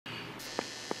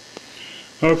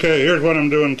Okay, here's what I'm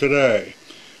doing today.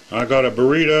 I got a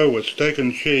burrito with steak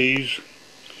and cheese,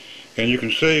 and you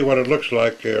can see what it looks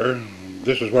like there.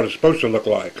 This is what it's supposed to look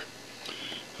like.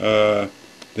 The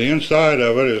inside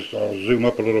of it is, I'll zoom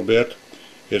up a little bit,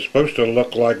 it's supposed to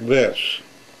look like this.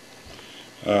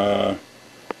 And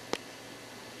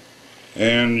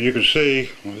you can see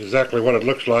exactly what it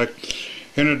looks like.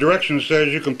 And the directions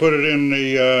says you can put it in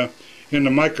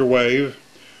the microwave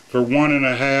for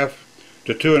 1.5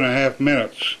 to 2.5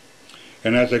 minutes,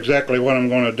 and that's exactly what I'm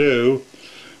going to do.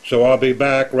 So I'll be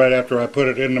back right after I put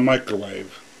it in the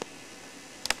microwave.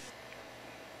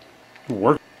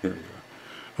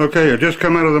 Okay, it just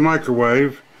come out of the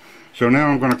microwave, so now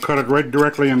I'm going to cut it right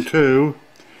directly in two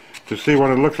to see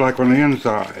what it looks like on the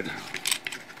inside.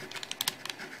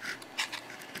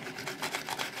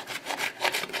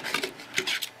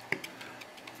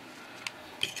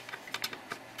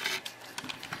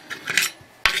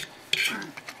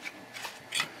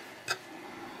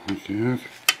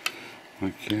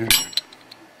 Like that.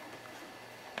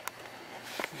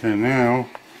 Okay, now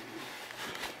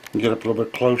get up a little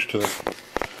bit close to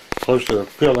the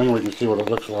filling. We can see what it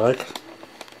looks like.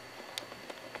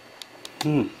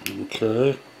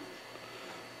 Okay.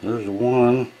 There's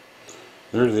one.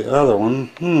 There's the other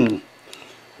one.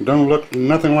 Don't look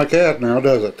nothing like that now,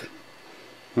 does it?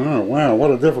 Oh wow, what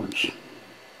a difference.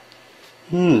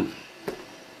 Well,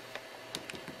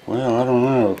 I don't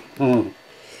know.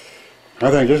 I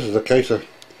think this is a case of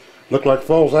look like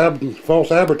false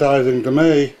advertising to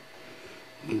me.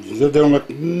 It don't look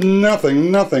nothing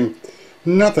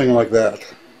like that.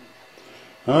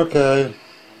 Okay.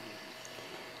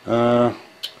 I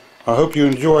hope you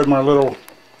enjoyed my little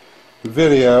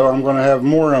video. I'm going to have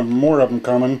more of them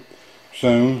coming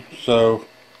soon. So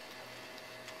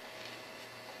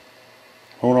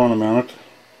hold on a minute.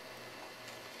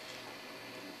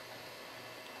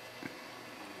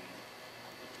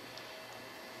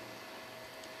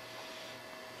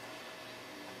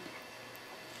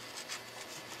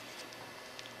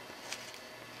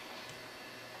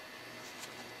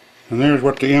 And there's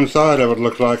what the inside of it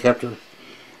looked like after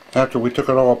we took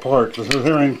it all apart. So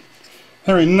there ain't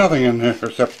nothing in there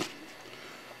except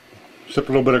a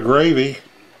little bit of gravy.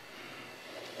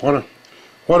 What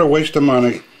a waste of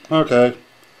money. Okay.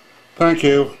 Thank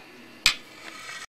you.